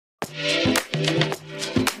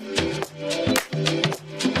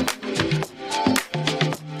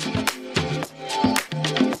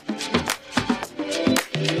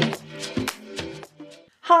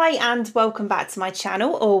and welcome back to my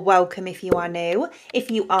channel, or welcome if you are new. If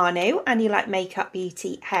you are new and you like makeup,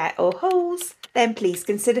 beauty, hair or hauls, then please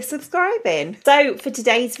consider subscribing. So for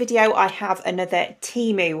today's video I have another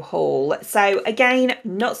Temu haul. So again,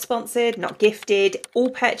 not sponsored, not gifted, all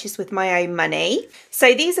purchased with my own money.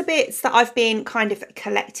 So these are bits that I've been kind of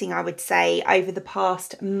collecting, I would say, over the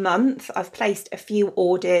past month. I've placed a few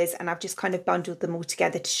orders and I've just kind of bundled them all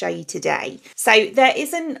together to show you today. So there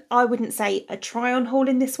isn't, I wouldn't say, a try on haul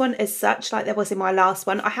in this one as such like there was in my last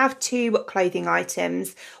one. I have two clothing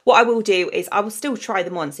items. What I will do is I will still try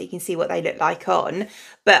them on so you can see what they look like on,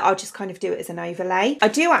 but I'll just kind of do it as an overlay. I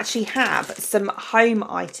do actually have some home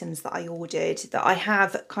items that I ordered that I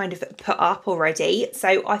have kind of put up already.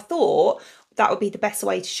 So I thought that would be the best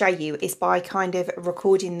way to show you is by kind of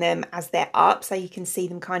recording them as they're up so you can see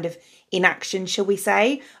them kind of in action, shall we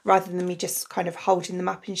say, rather than me just kind of holding them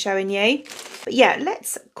up and showing you. But yeah,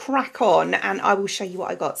 let's crack on and I will show you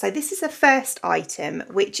what I got. So this is the first item,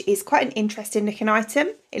 which is quite an interesting looking item.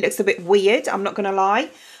 It looks a bit weird, I'm not gonna lie,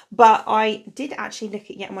 but I did actually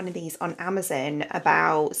look at getting one of these on Amazon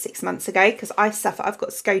about 6 months ago because I've got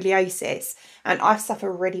scoliosis and I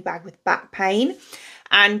suffer really bad with back pain.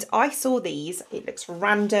 And I saw these, it looks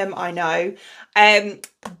random, I know,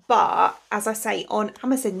 but as I say, on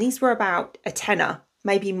Amazon, these were about a tenner,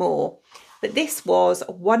 maybe more. But this was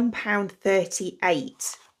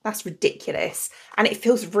 £1.38. That's ridiculous. And it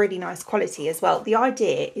feels really nice quality as well. The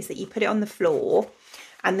idea is that you put it on the floor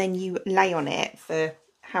and then you lay on it for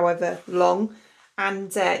however long.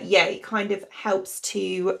 And yeah, it kind of helps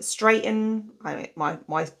to straighten. My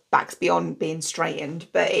back's beyond being straightened,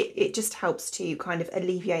 but it just helps to kind of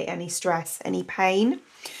alleviate any stress, any pain.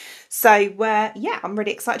 So yeah, I'm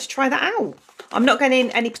really excited to try that out. I'm not going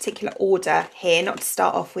in any particular order here, not to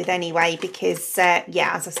start off with anyway, because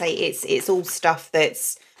yeah, as I say, it's all stuff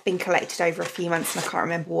that's been collected over a few months and I can't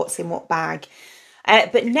remember what's in what bag.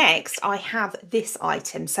 But next I have this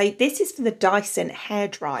item. So this is for the Dyson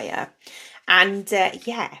hairdryer. And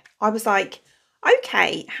yeah, I was like,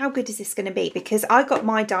 okay, how good is this going to be? Because I got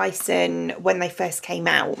my Dyson when they first came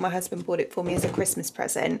out. My husband bought it for me as a Christmas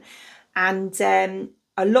present. And a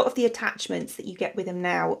lot of the attachments that you get with them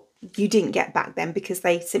now, you didn't get back then because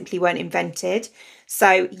they simply weren't invented.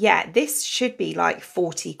 So yeah, this should be like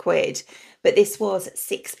 40 quid, but this was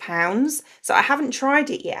 £6. So I haven't tried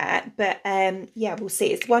it yet, but yeah, we'll see.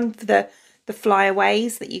 It's one for the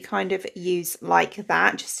flyaways that you kind of use like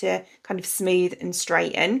that, just to kind of smooth and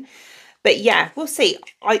straighten. But yeah, we'll see.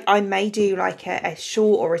 I may do like a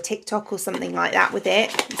short or a TikTok or something like that with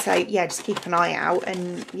it. So yeah, just keep an eye out,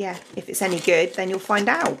 and yeah, if it's any good, then you'll find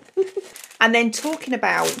out. And then talking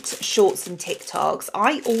about shorts and TikToks,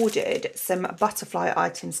 I ordered some butterfly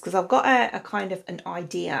items because I've got a kind of an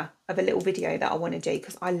idea of a little video that I want to do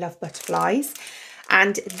because I love butterflies.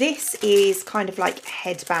 And this is kind of like a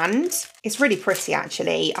headband. It's really pretty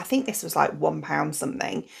actually. I think this was like £1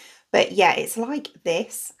 something. But yeah, it's like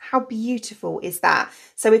this. How beautiful is that?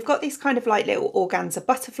 So we've got these kind of like little organza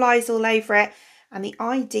butterflies all over it. And the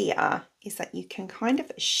idea is that you can kind of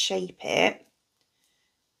shape it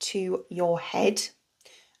to your head.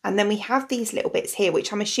 And then we have these little bits here,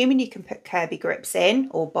 which I'm assuming you can put Kirby grips in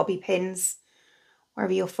or bobby pins,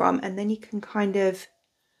 wherever you're from. And then you can kind of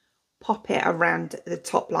pop it around the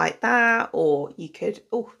top like that, or you could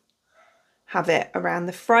have it around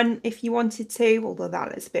the front if you wanted to, although that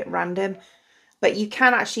looks a bit random. But you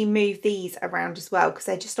can actually move these around as well because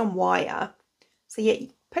they're just on wire. So yeah, you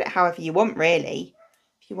put it however you want really.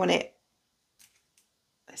 If you want it,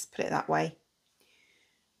 let's put it that way.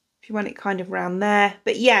 If you want it kind of around there.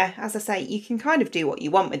 But yeah, as I say, you can kind of do what you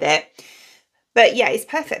want with it. But yeah, it's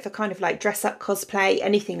perfect for kind of like dress up cosplay,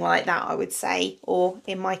 anything like that, I would say. Or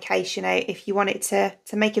in my case, you know, if you want it to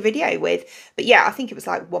make a video with. But yeah, I think it was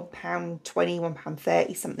like £1.20,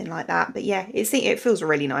 £1.30, something like that. But yeah, it feels a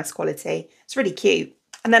really nice quality. It's really cute.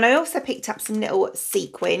 And then I also picked up some little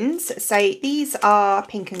sequins. So these are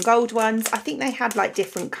pink and gold ones. I think they had like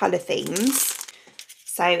different colour themes.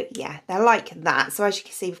 So yeah, they're like that. So as you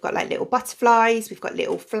can see, we've got like little butterflies, we've got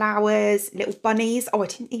little flowers, little bunnies. Oh, I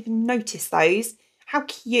didn't even notice those. How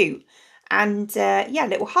cute. And yeah,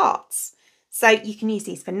 little hearts. So you can use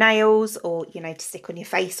these for nails or, you know, to stick on your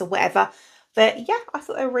face or whatever. But yeah, I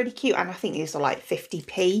thought they were really cute. And I think these are like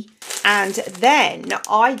 50p. And then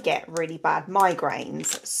I get really bad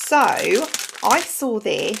migraines. So I saw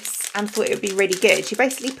this and thought it would be really good. You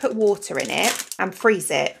basically put water in it and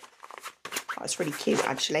freeze it. Oh, it's really cute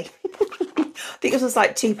actually. I think this was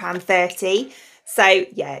like £2.30. So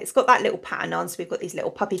yeah, it's got that little pattern on. So we've got these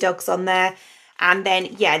little puppy dogs on there. And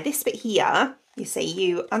then yeah, this bit here, you see,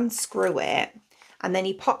 you unscrew it and then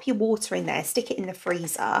you pop your water in there, stick it in the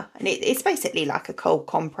freezer, and it's basically like a cold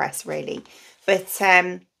compress really. But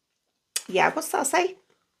yeah, what's that say?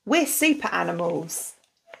 We're super animals.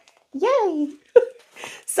 Yay!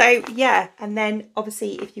 So yeah, and then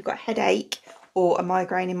obviously if you've got a headache or a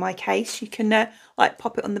migraine in my case, you can like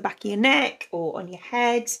pop it on the back of your neck or on your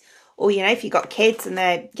head, or you know, if you've got kids and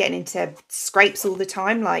they're getting into scrapes all the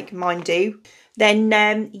time like mine do,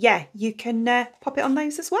 then yeah, you can pop it on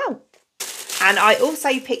those as well. And I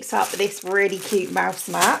also picked up this really cute mouse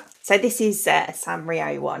mat. So this is a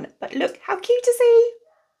Sanrio one, but look how cute is he?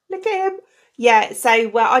 Look at him. Yeah, so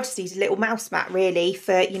well, I just need a little mouse mat really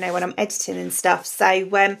for, you know, when I'm editing and stuff. So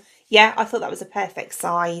yeah, I thought that was a perfect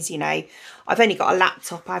size. You know, I've only got a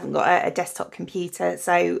laptop, I haven't got a desktop computer,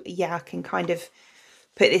 so yeah, I can kind of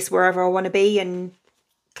put this wherever I want to be and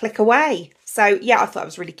click away. So yeah, I thought it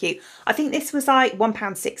was really cute. I think this was like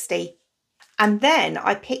 £1.60. And then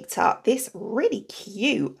I picked up this really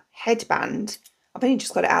cute headband. I've only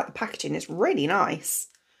just got it out of the packaging. It's really nice.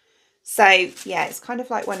 So yeah, it's kind of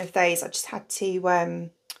like one of those. I just had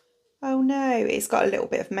to, oh no, it's got a little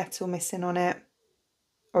bit of metal missing on it.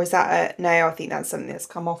 Or is that a, no, I think that's something that's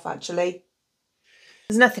come off actually.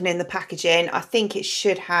 There's nothing in the packaging. I think it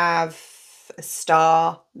should have a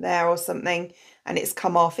star there or something, and it's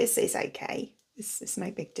come off. It's okay. It's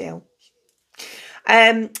no big deal.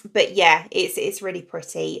 But yeah, it's really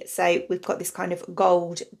pretty. So we've got this kind of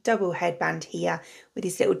gold double headband here with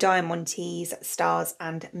these little diamantes, stars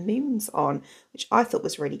and moons on, which I thought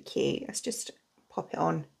was really cute. Let's just pop it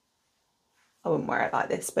on. I wouldn't wear it like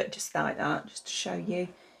this, but just like that, just to show you.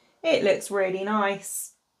 It looks really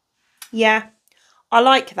nice. Yeah, I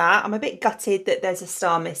like that. I'm a bit gutted that there's a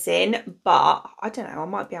star missing, but I don't know, I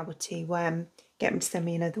might be able to get them to send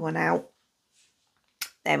me another one out.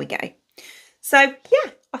 There we go. So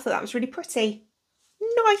yeah, I thought that was really pretty.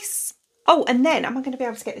 Nice. Oh, and then am I going to be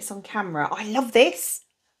able to get this on camera? I love this.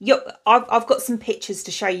 I've got some pictures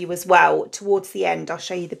to show you as well. Towards the end, I'll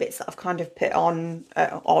show you the bits that I've kind of put around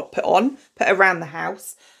the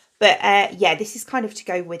house. But yeah, this is kind of to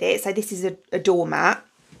go with it. So this is a doormat.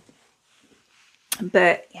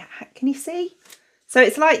 But yeah, can you see? So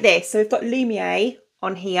it's like this. So we've got Lumiere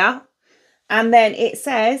on here. And then it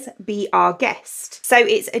says, be our guest. So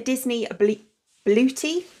it's a Disney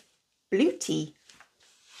Bluety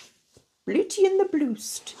and the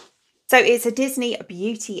Bloost. So it's a Disney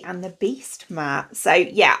Beauty and the Beast mat. So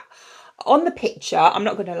yeah, on the picture, I'm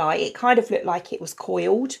not going to lie, it kind of looked like it was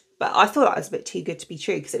coiled, but I thought that was a bit too good to be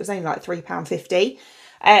true because it was only like £3.50.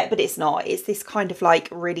 But it's not. It's this kind of like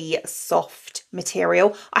really soft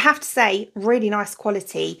material. I have to say, really nice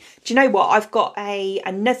quality. Do you know what? I've got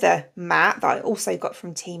another mat that I also got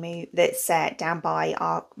from Temu that's down by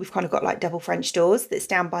our, we've kind of got like double French doors that's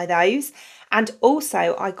down by those. And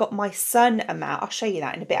also I got my son a mat. I'll show you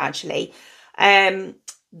that in a bit actually.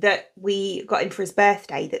 That we got him for his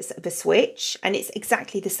birthday that's the Switch, and it's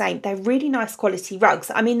exactly the same. They're really nice quality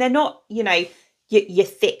rugs. I mean, they're not, you know, your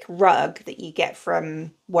thick rug that you get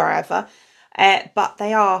from wherever, but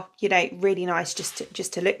they are, you know, really nice just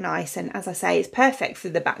to look nice. And as I say, it's perfect for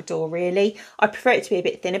the back door really. I prefer it to be a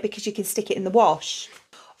bit thinner because you can stick it in the wash.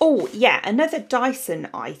 Oh yeah, another Dyson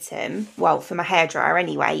item, well for my hairdryer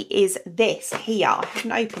anyway, is this here. I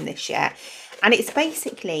haven't opened this yet, and it's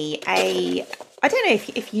basically a, I don't know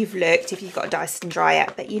if you've looked, if you've got a Dyson dryer,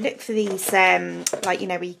 but you look for these, like, you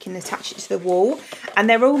know, where you can attach it to the wall, and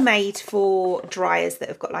they're all made for dryers that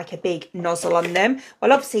have got like a big nozzle on them.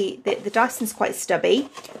 Well, obviously the Dyson's quite stubby,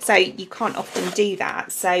 so you can't often do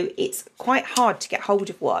that. So it's quite hard to get hold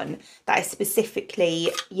of one that is specifically,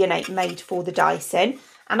 you know, made for the Dyson.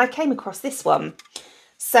 And I came across this one.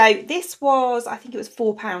 So this was, I think it was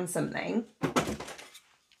 £4 something.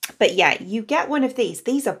 But yeah, you get one of these.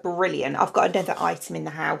 These are brilliant. I've got another item in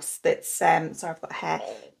the house that's, sorry, I've got hair,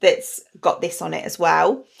 that's got this on it as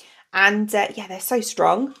well. And yeah, they're so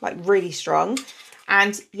strong, like really strong.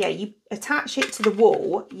 And yeah, you attach it to the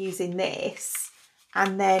wall using this.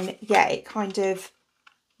 And then, yeah, it kind of,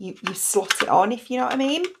 you slot it on, if you know what I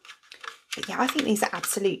mean. But yeah, I think these are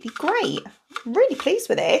absolutely great. I'm really pleased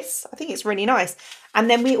with this. I think it's really nice. And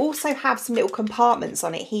then we also have some little compartments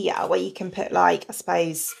on it here where you can put, like, I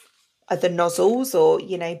suppose, other nozzles or,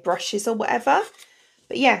 you know, brushes or whatever.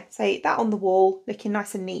 But yeah, so that on the wall, looking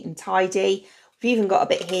nice and neat and tidy. We've even got a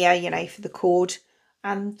bit here, you know, for the cord.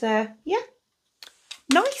 And yeah,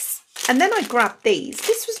 nice. And then I grabbed these.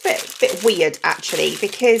 This was a bit weird actually,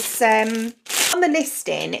 because on the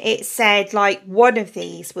listing it said like one of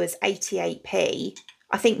these was 88p.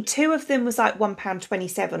 I think two of them was like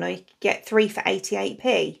 £1.27, or you could get three for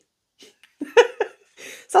 88p.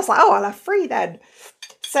 So I was like, oh, I'll have three then.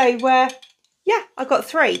 So Yeah, I got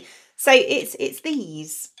 3. So it's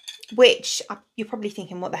these, which you're probably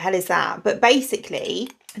thinking, what the hell is that? But basically,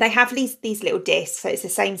 they have these little discs. So it's the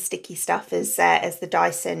same sticky stuff as the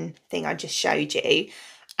Dyson thing I just showed you.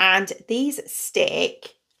 And these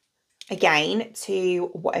stick, again, to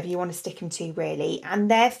whatever you want to stick them to, really. And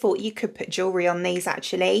therefore, you could put jewellery on these,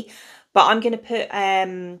 actually. But I'm going to put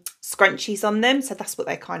scrunchies on them. So that's what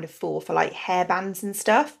they're kind of for like hairbands and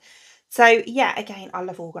stuff. So yeah, again, I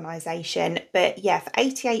love organisation, but yeah, for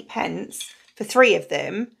 88 pence for 3 of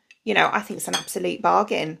them, you know, I think it's an absolute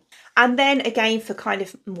bargain. And then again, for kind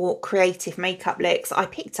of more creative makeup looks, I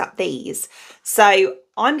picked up these. So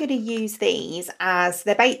I'm going to use these as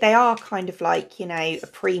they are kind of like, you know, a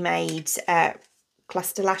pre-made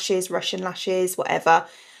cluster lashes, Russian lashes, whatever.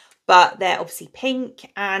 But they're obviously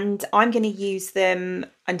pink, and I'm going to use them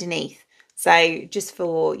underneath. So just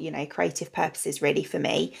for, you know, creative purposes, really, for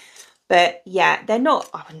me. But yeah, they're not,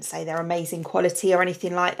 I wouldn't say they're amazing quality or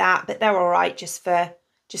anything like that, but they're all right just for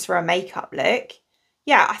a makeup look.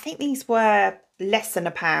 Yeah, I think these were less than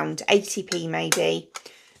 £1, 80p maybe.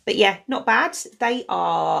 But yeah, not bad. They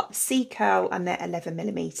are C curl and they're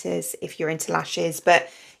 11mm if you're into lashes. But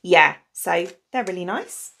yeah, so they're really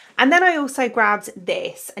nice. And then I also grabbed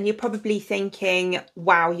this, and you're probably thinking,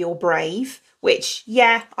 wow, you're brave. Which,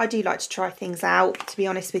 yeah, I do like to try things out, to be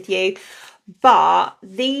honest with you. But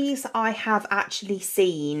these I have actually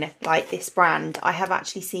seen, like this brand, I have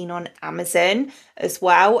actually seen on Amazon as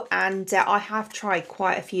well. And I have tried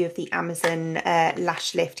quite a few of the Amazon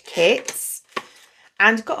lash lift kits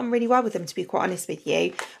and got on really well with them, to be quite honest with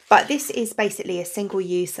you. But this is basically a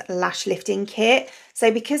single-use lash lifting kit.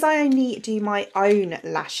 So because I only do my own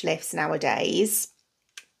lash lifts nowadays,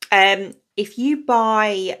 if you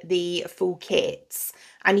buy the full kits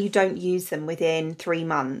and you don't use them within 3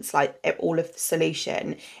 months, like all of the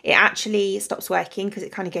solution, it actually stops working because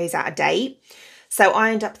it kind of goes out of date. So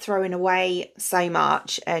I end up throwing away so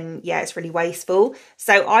much, and yeah, it's really wasteful.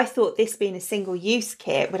 So I thought this being a single use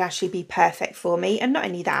kit would actually be perfect for me. And not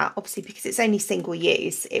only that, obviously, because it's only single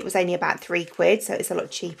use, it was only about £3, so it's a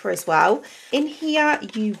lot cheaper as well. In here,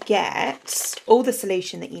 you get all the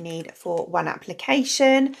solution that you need for one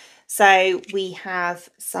application. So we have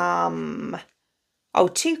some,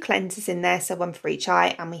 2 cleansers in there, so 1 for each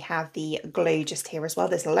eye, and we have the glue just here as well.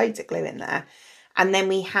 There's loads of glue in there. And then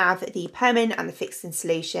we have the permanent and the fixing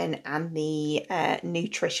solution and the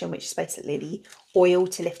nutrition, which is basically the oil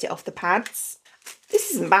to lift it off the pads.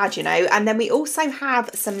 This isn't bad, you know. And then we also have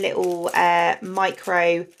some little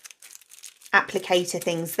micro applicator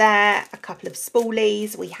things there, a couple of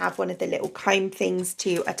spoolies. We have one of the little comb things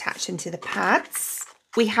to attach them to the pads.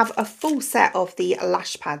 We have a full set of the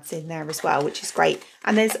lash pads in there as well, which is great.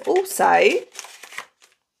 And there's also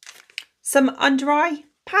some under eye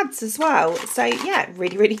pads as well. So yeah,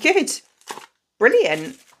 really, really good.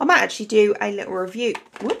 Brilliant. I might actually do a little review.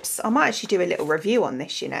 Whoops. I might actually do a little review on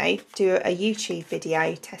this, you know, do a YouTube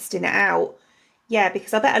video testing it out. Yeah,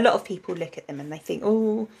 because I bet a lot of people look at them and they think,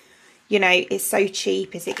 oh, you know, it's so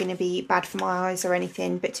cheap. Is it going to be bad for my eyes or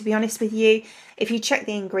anything? But to be honest with you, if you check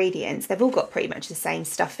the ingredients, they've all got pretty much the same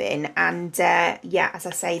stuff in. And yeah, as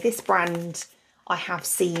I say, this brand I have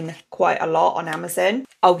seen quite a lot on Amazon.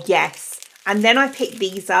 Oh, yes. And then I picked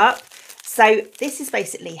these up. So this is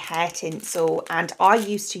basically hair tinsel, and I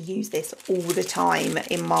used to use this all the time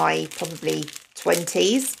in my probably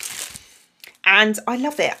 20s. And I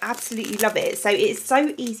love it, absolutely love it. So it's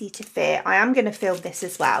so easy to fit. I am going to film this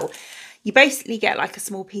as well. You basically get like a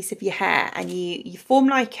small piece of your hair and you form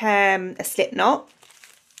like a slip knot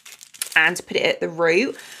and put it at the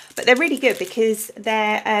root. But they're really good because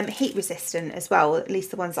they're heat resistant as well. At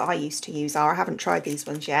least the ones that I used to use are. I haven't tried these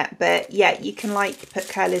ones yet. But yeah, you can like put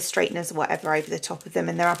curlers, straighteners or whatever over the top of them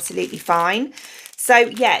and they're absolutely fine. So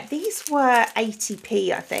yeah, these were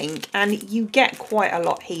 80p I think. And you get quite a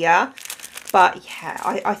lot here. But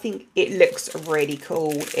yeah, I think it looks really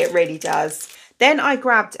cool. It really does. Then I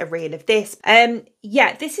grabbed a reel of this.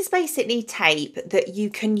 Yeah, this is basically tape that you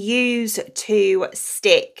can use to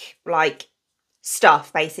stick like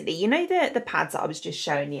stuff, basically. You know the pads that I was just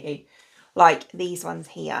showing you? Like these ones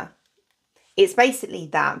here. It's basically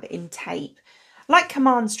that, but in tape. Like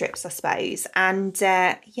command strips, I suppose. And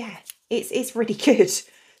yeah, it's really good.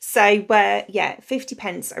 So yeah,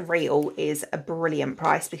 50p a reel is a brilliant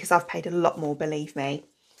price because I've paid a lot more, believe me.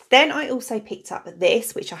 Then I also picked up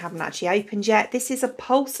this, which I haven't actually opened yet. This is a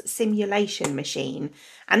pulse simulation machine.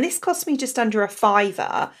 And this cost me just under £5,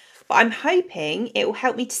 but I'm hoping it will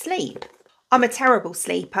help me to sleep. I'm a terrible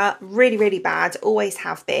sleeper, really, really bad, always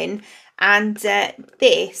have been. And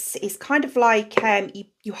this is kind of like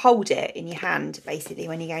you hold it in your hand basically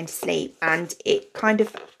when you're going to sleep, and it kind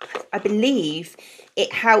of, I believe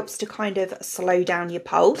it helps to kind of slow down your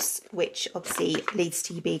pulse, which obviously leads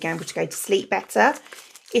to you being able to go to sleep better.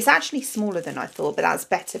 It's actually smaller than I thought, but that's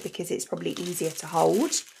better because it's probably easier to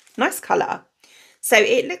hold. Nice colour. So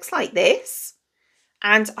it looks like this,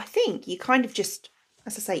 and I think you kind of just,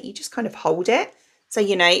 as I say, you just kind of hold it. So,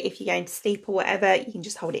 you know, if you're going to sleep or whatever, you can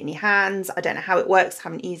just hold it in your hands. I don't know how it works. I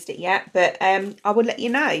haven't used it yet, but I will let you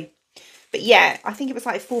know. But yeah, I think it was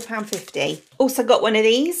like £4.50. Also got one of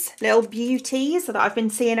these little beauties that I've been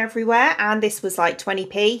seeing everywhere. And this was like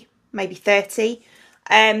 20p, maybe 30.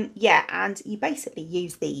 Yeah, and you basically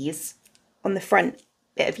use these on the front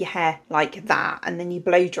bit of your hair like that. And then you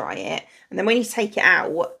blow dry it. And then when you take it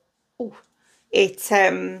out, oh, it,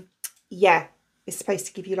 yeah, it's supposed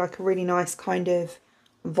to give you like a really nice kind of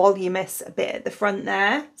voluminous bit at the front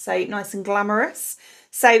there. So nice and glamorous.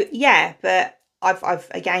 So yeah, but I've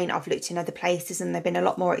looked in other places and they've been a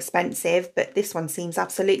lot more expensive, but this one seems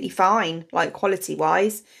absolutely fine, like quality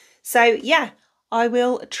wise. So yeah, I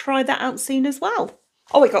will try that out soon as well.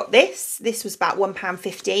 Oh, I got this. This was about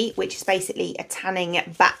 £1.50, which is basically a tanning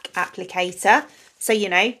back applicator. So, you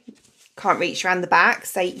know, can't reach around the back,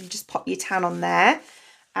 so you just pop your tan on there,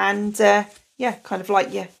 and yeah, kind of like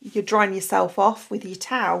you're drying yourself off with your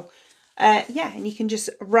towel. Yeah, and you can just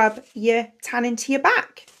rub your tan into your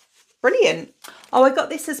back. Brilliant. Oh, I got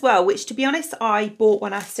this as well, which to be honest, I bought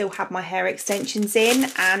when I still had my hair extensions in,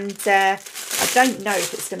 and I don't know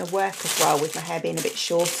if it's going to work as well with my hair being a bit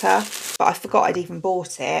shorter, but I forgot I'd even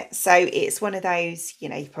bought it. So it's one of those, you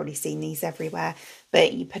know, you've probably seen these everywhere,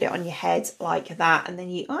 but you put it on your head like that, and then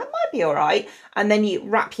you, oh, it might be all right. And then you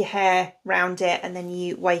wrap your hair around it, and then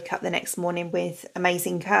you wake up the next morning with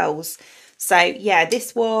amazing curls. So yeah,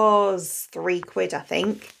 this was £3, I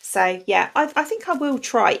think. So yeah, I think I will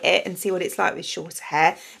try it and see what it's like with shorter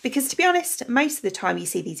hair, because to be honest, most of the time you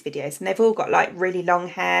see these videos and they've all got like really long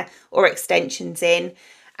hair or extensions in,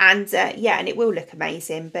 and yeah, and it will look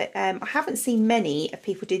amazing. But I haven't seen many of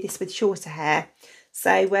people do this with shorter hair.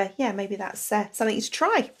 So yeah, maybe that's something to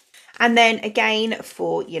try. And then again,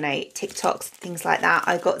 for, you know, TikToks, things like that,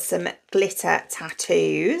 I got some glitter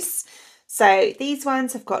tattoos. So these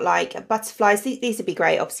ones have got like butterflies. These would be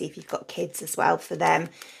great, obviously, if you've got kids as well for them.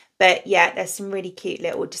 But yeah, there's some really cute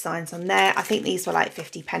little designs on there. I think these were like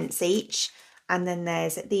 50p each. And then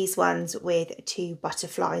there's these ones with 2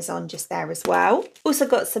 butterflies on just there as well. Also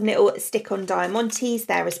got some little stick-on diamantes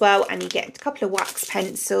there as well. And you get a couple of wax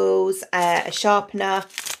pencils, a sharpener,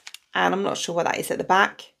 and I'm not sure what that is at the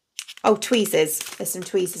back. Oh, tweezers. There's some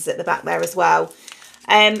tweezers at the back there as well.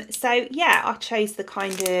 So yeah, I chose the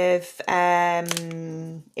kind of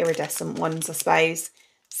iridescent ones, I suppose.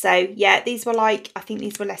 So yeah, these were like, I think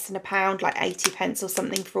these were less than £1, like 80p or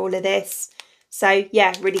something for all of this. So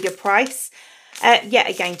yeah, really good price. Yeah,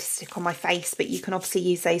 again, to stick on my face, but you can obviously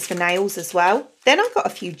use those for nails as well. Then I've got a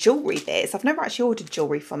few jewellery bits. I've never actually ordered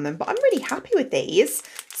jewellery from them, but I'm really happy with these.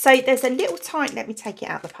 So there's a little tiny, let me take it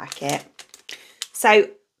out of the packet. So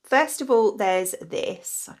first of all, there's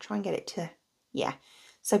this. I'll try and get it to, yeah.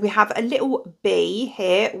 So we have a little bee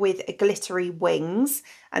here with glittery wings,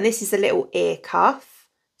 and this is a little ear cuff.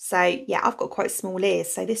 So yeah, I've got quite small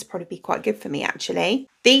ears, so this would probably be quite good for me actually.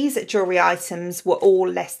 These jewellery items were all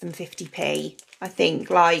less than 50p. I think,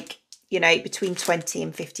 like, you know, between 20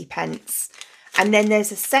 and 50p. And then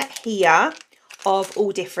there's a set here of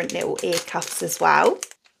all different little ear cuffs as well.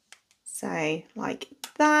 So like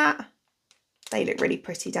that. They look really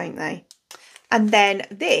pretty, don't they? And then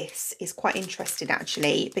this is quite interesting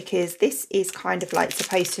actually, because this is kind of like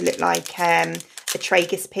supposed to look like a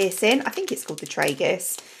tragus piercing. I think it's called the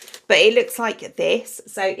tragus, but it looks like this.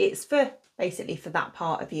 So it's for basically for that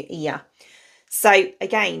part of your ear. So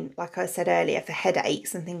again, like I said earlier, for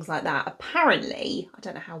headaches and things like that, apparently, I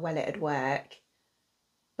don't know how well it'd work,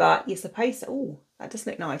 but you're supposed to, oh, that does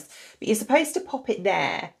look nice, but you're supposed to pop it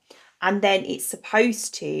there. And then it's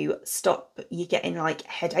supposed to stop you getting like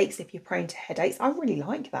headaches if you're prone to headaches. I really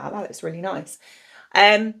like that. That looks really nice.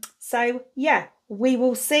 So yeah, we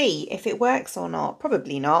will see if it works or not.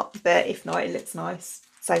 Probably not, but if not, it looks nice.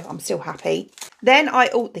 So I'm still happy. Then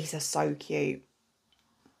oh, these are so cute.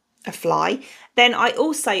 A fly. Then I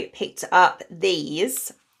also picked up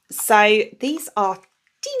these. So these are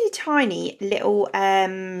teeny tiny little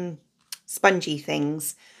spongy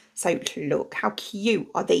things. So look, how cute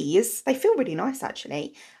are these? They feel really nice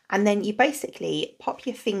actually. And then you basically pop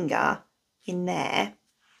your finger in there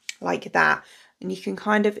like that, and you can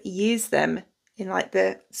kind of use them in like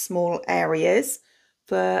the small areas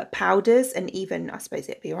for powders, and even I suppose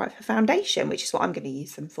it'd be all right for foundation, which is what I'm going to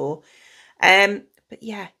use them for. But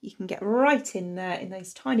yeah, you can get right in there in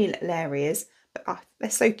those tiny little areas. But oh, they're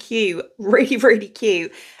so cute, really, really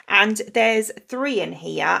cute. And there's 3 in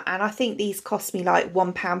here, and I think these cost me like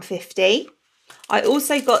 £1.50. I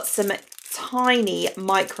also got some tiny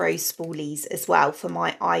micro spoolies as well for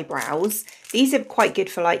my eyebrows. These are quite good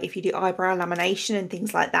for like if you do eyebrow lamination and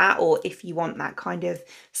things like that, or if you want that kind of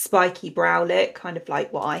spiky brow look, kind of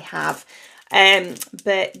like what I have.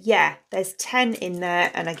 But yeah, there's 10 in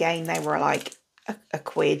there, and again they were like a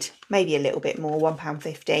quid, maybe a little bit more,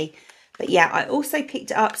 £1.50. But yeah, I also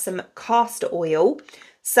picked up some castor oil.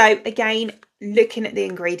 So again, looking at the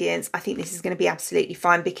ingredients, I think this is going to be absolutely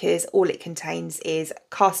fine because all it contains is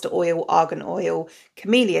castor oil, argan oil,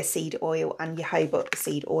 camellia seed oil and jojoba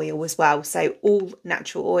seed oil as well. So all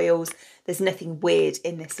natural oils. There's nothing weird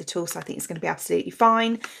in this at all, so I think it's going to be absolutely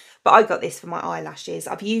fine. But I got this for my eyelashes.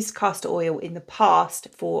 I've used castor oil in the past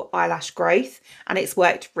for eyelash growth and it's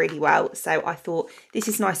worked really well. So I thought this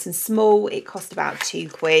is nice and small. It cost about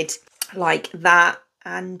 £2 like that.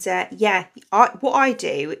 And yeah, what I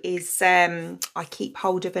do is I keep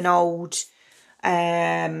hold of an old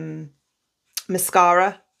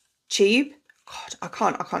mascara tube. God, I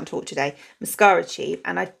can't talk today. Mascara tube,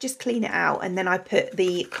 and I just clean it out, and then I put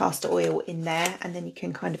the castor oil in there, and then you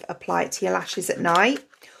can kind of apply it to your lashes at night,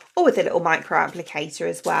 or with a little micro applicator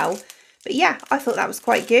as well. But yeah, I thought that was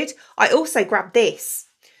quite good. I also grabbed this.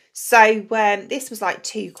 So this was like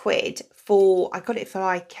 £2 for, I got it for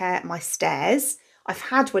like my stairs. I've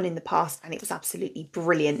had one in the past and it was absolutely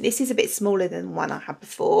brilliant. This is a bit smaller than the one I had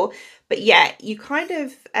before. But yeah, you kind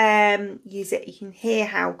of use it. You can hear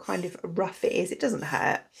how kind of rough it is. It doesn't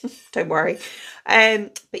hurt. Don't worry.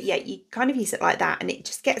 But yeah, you kind of use it like that and it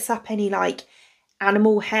just gets up any like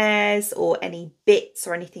animal hairs or any bits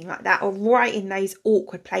or anything like that, or right in those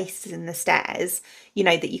awkward places in the stairs, you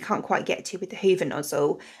know, that you can't quite get to with the Hoover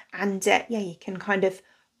nozzle. And yeah, you can kind of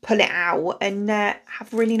pull it out and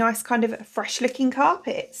have really nice kind of fresh looking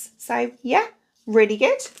carpets. So yeah, really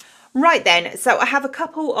good. Right then, so I have a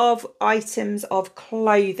couple of items of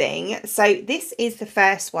clothing. So this is the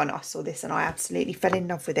first one. I saw this and I absolutely fell in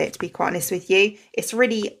love with it, to be quite honest with you. It's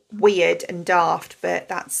really weird and daft, but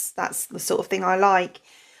that's the sort of thing I like.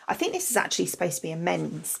 I think this is actually supposed to be a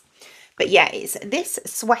men's. But yeah, it's this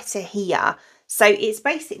sweater here. So it's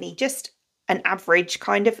basically just an average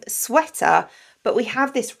kind of sweater, but we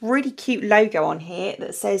have this really cute logo on here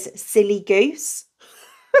that says Silly Goose.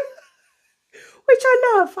 Which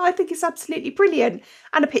I love. I think it's absolutely brilliant.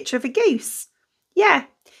 And a picture of a goose. Yeah,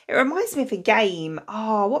 it reminds me of a game.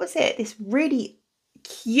 Oh, what was it? This really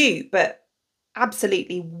cute but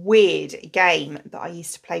absolutely weird game that I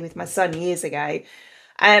used to play with my son years ago.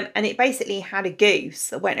 And it basically had a goose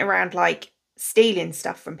that went around like stealing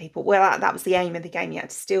stuff from people. Well, that was the aim of the game. You had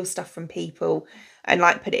to steal stuff from people and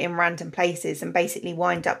like put it in random places and basically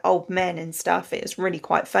wind up old men and stuff. It was really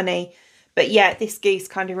quite funny. But yeah, this goose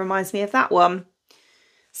kind of reminds me of that one.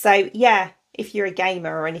 So yeah, if you're a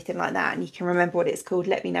gamer or anything like that and you can remember what it's called,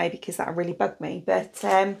 let me know because that really bugged me. But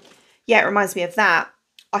yeah, it reminds me of that.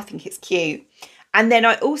 I think it's cute. And then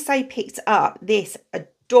I also picked up this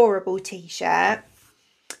adorable t-shirt.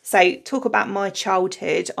 So talk about my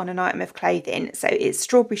childhood on an item of clothing. So it's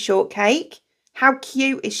strawberry shortcake. How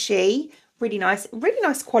cute is she? Really nice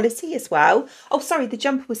quality as well. Oh, sorry, the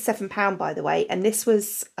jumper was £7, by the way, and this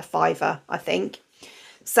was a £5, I think.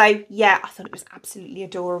 So yeah, I thought it was absolutely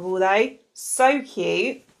adorable though. So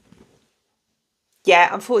cute.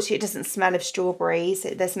 Yeah, unfortunately it doesn't smell of strawberries.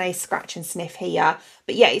 There's no scratch and sniff here.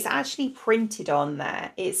 But yeah, it's actually printed on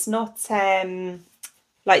there. It's not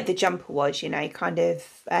like the jumper was, you know, kind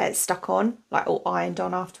of stuck on, like, or ironed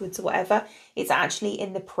on afterwards or whatever. It's actually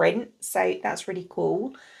in the print, so that's really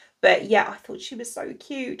cool. But yeah, I thought she was so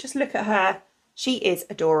cute. Just look at her. She is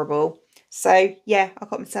adorable. So yeah, I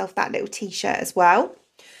got myself that little t-shirt as well.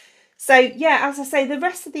 So yeah, as I say, the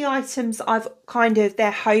rest of the items I've kind of, they're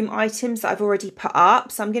home items that I've already put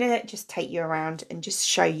up. So I'm going to just take you around and just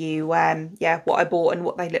show you, yeah, what I bought and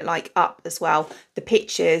what they look like up as well. The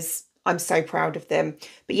pictures, I'm so proud of them.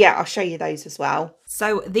 But yeah, I'll show you those as well.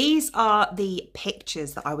 So these are the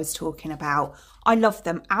pictures that I was talking about. I love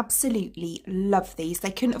them, absolutely love these. They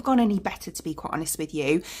couldn't have gone any better, to be quite honest with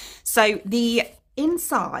you. So the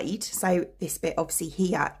inside, so this bit obviously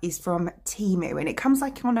here is from Temu and it comes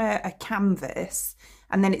like on a canvas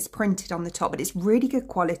and then it's printed on the top, but it's really good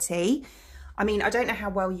quality. I mean, I don't know how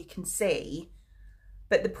well you can see,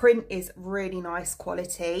 but the print is really nice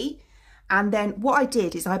quality. And then what I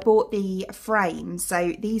did is I bought the frames.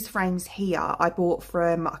 So these frames here I bought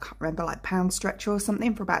from, I can't remember, like Pound Stretcher or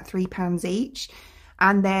something, for about £3 each.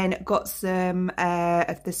 And then got some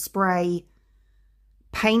of the spray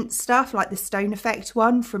paint stuff like the Stone Effect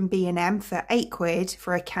one from B&M for £8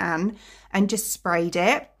 for a can, and just sprayed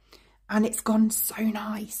it, and it's gone so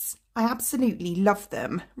nice. I absolutely love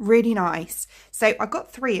them, really nice. So I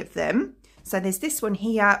got 3 of them. So there's this one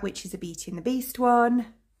here, which is a Beauty and the Beast one,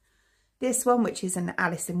 this one, which is an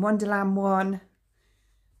Alice in Wonderland one,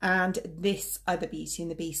 and this other Beauty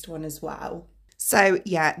and the Beast one as well. So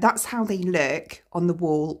yeah, that's how they look on the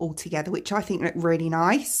wall all together, which I think look really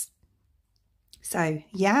nice. So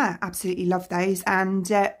yeah, absolutely love those. And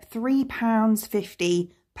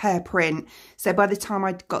 £3.50 per print. So by the time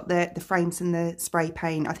I got the frames and the spray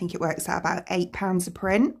paint, I think it works out about £8 a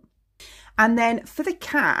print. And then for the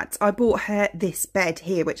cat, I bought her this bed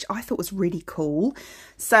here, which I thought was really cool.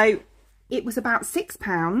 So it was about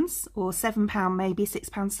 £6 or £7 maybe,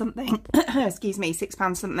 £6 something. Excuse me,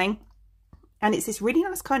 £6 something. And it's this really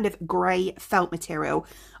nice kind of grey felt material.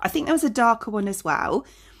 I think there was a darker one as well.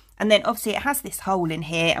 And then obviously it has this hole in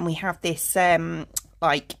here, and we have this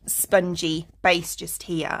like spongy base just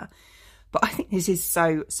here. But I think this is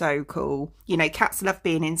so, so cool. You know, cats love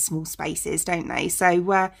being in small spaces, don't they?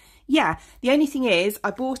 So yeah, the only thing is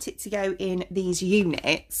I bought it to go in these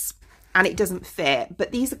units, and it doesn't fit,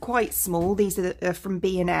 but these are quite small. These are from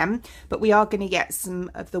B&M, but we are going to get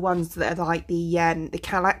some of the ones that are like the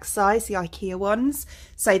Kallax size, the IKEA ones,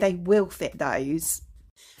 so they will fit those.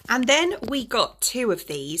 And then we got 2 of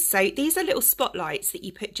these. So these are little spotlights that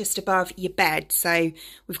you put just above your bed. So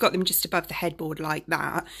we've got them just above the headboard like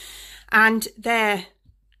that, and they're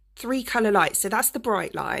 3 colour lights. So that's the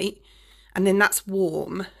bright light, and then that's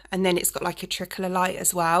warm, and then it's got like a tricolor light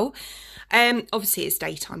as well. Obviously it's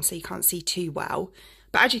daytime, so you can't see too well,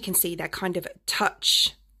 but as you can see, they're kind of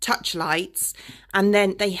touch lights, and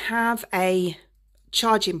then they have a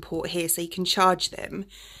charging port here so you can charge them,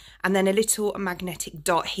 and then a little magnetic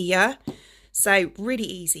dot here. So really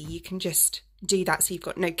easy, you can just do that, so you've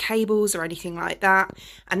got no cables or anything like that.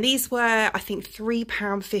 And these were, I think,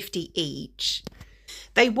 £3.50 each.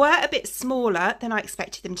 They were a bit smaller than I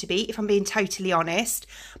expected them to be, if I'm being totally honest,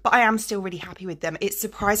 but I am still really happy with them. It's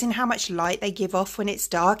surprising how much light they give off when it's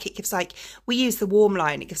dark. It gives, like, we use the warm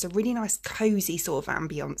light, and it gives a really nice cosy sort of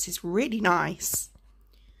ambience. It's really nice.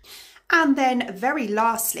 And then very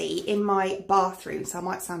lastly, in my bathroom, so I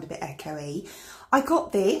might sound a bit echoey, I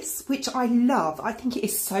got this, which I love. I think it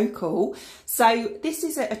is so cool. So this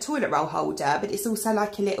is a toilet roll holder, but it's also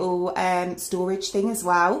like a little storage thing as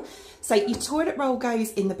well. So your toilet roll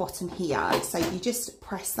goes in the bottom here. So you just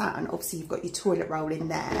press that, and obviously you've got your toilet roll in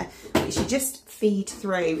there, which you just feed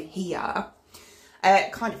through here.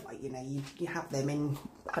 Kind of like, you know, you have them in,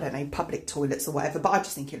 I don't know, public toilets or whatever, but I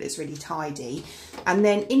just think it looks really tidy. And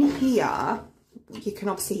then in here, you can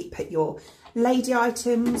obviously put your lady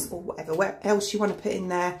items or whatever else you want to put in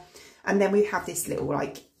there. And then we have this little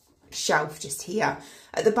like shelf just here.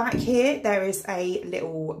 At the back here, there is a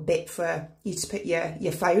little bit for you to put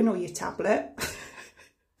your phone or your tablet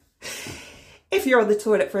if you're on the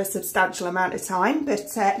toilet for a substantial amount of time. But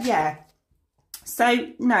yeah, so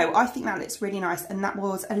no, I think that looks really nice, and that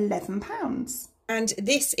was £11. And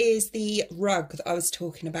this is the rug that I was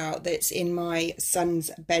talking about that's in my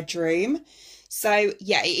son's bedroom. So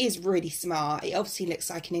yeah, it is really smart. It obviously looks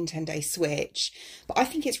like a Nintendo Switch, but I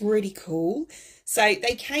think it's really cool. So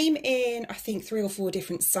they came in, I think, 3 or 4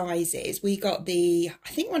 different sizes. We got I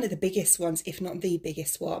think one of the biggest ones, if not the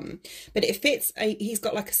biggest one, but it fits, he's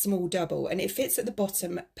got like a small double, and it fits at the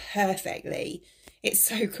bottom perfectly. It's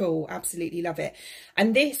so cool. Absolutely love it.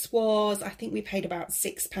 And this was, I think we paid about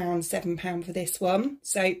 £6, £7 for this one.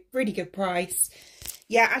 So really good price.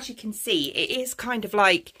 Yeah, as you can see, it is kind of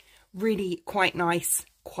like really quite nice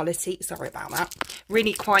quality. Sorry about that.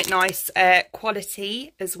 Really quite nice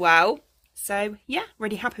quality as well. So yeah,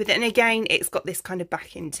 really happy with it. And again, it's got this kind of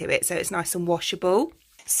back into it, so it's nice and washable.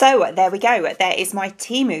 So there we go. There is my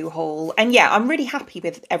Temu haul. And yeah, I'm really happy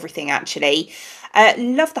with everything actually.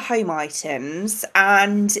 Love the home items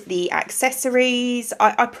and the accessories.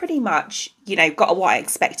 I pretty much, you know, got what I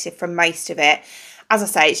expected from most of it. As I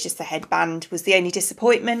say, it's just the headband was the only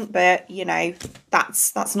disappointment, but you know,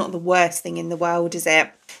 that's not the worst thing in the world, is it?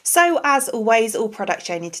 So as always, all products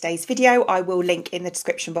shown in today's video, I will link in the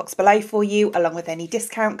description box below for you, along with any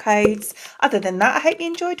discount codes. Other than that, I hope you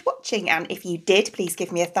enjoyed watching, and if you did, please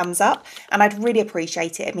give me a thumbs up, and I'd really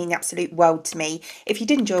appreciate it. It means the absolute world to me. If you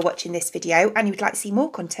did enjoy watching this video and you would like to see more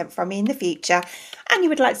content from me in the future, and you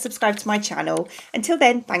would like to subscribe to my channel. Until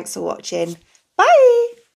then, thanks for watching. Bye!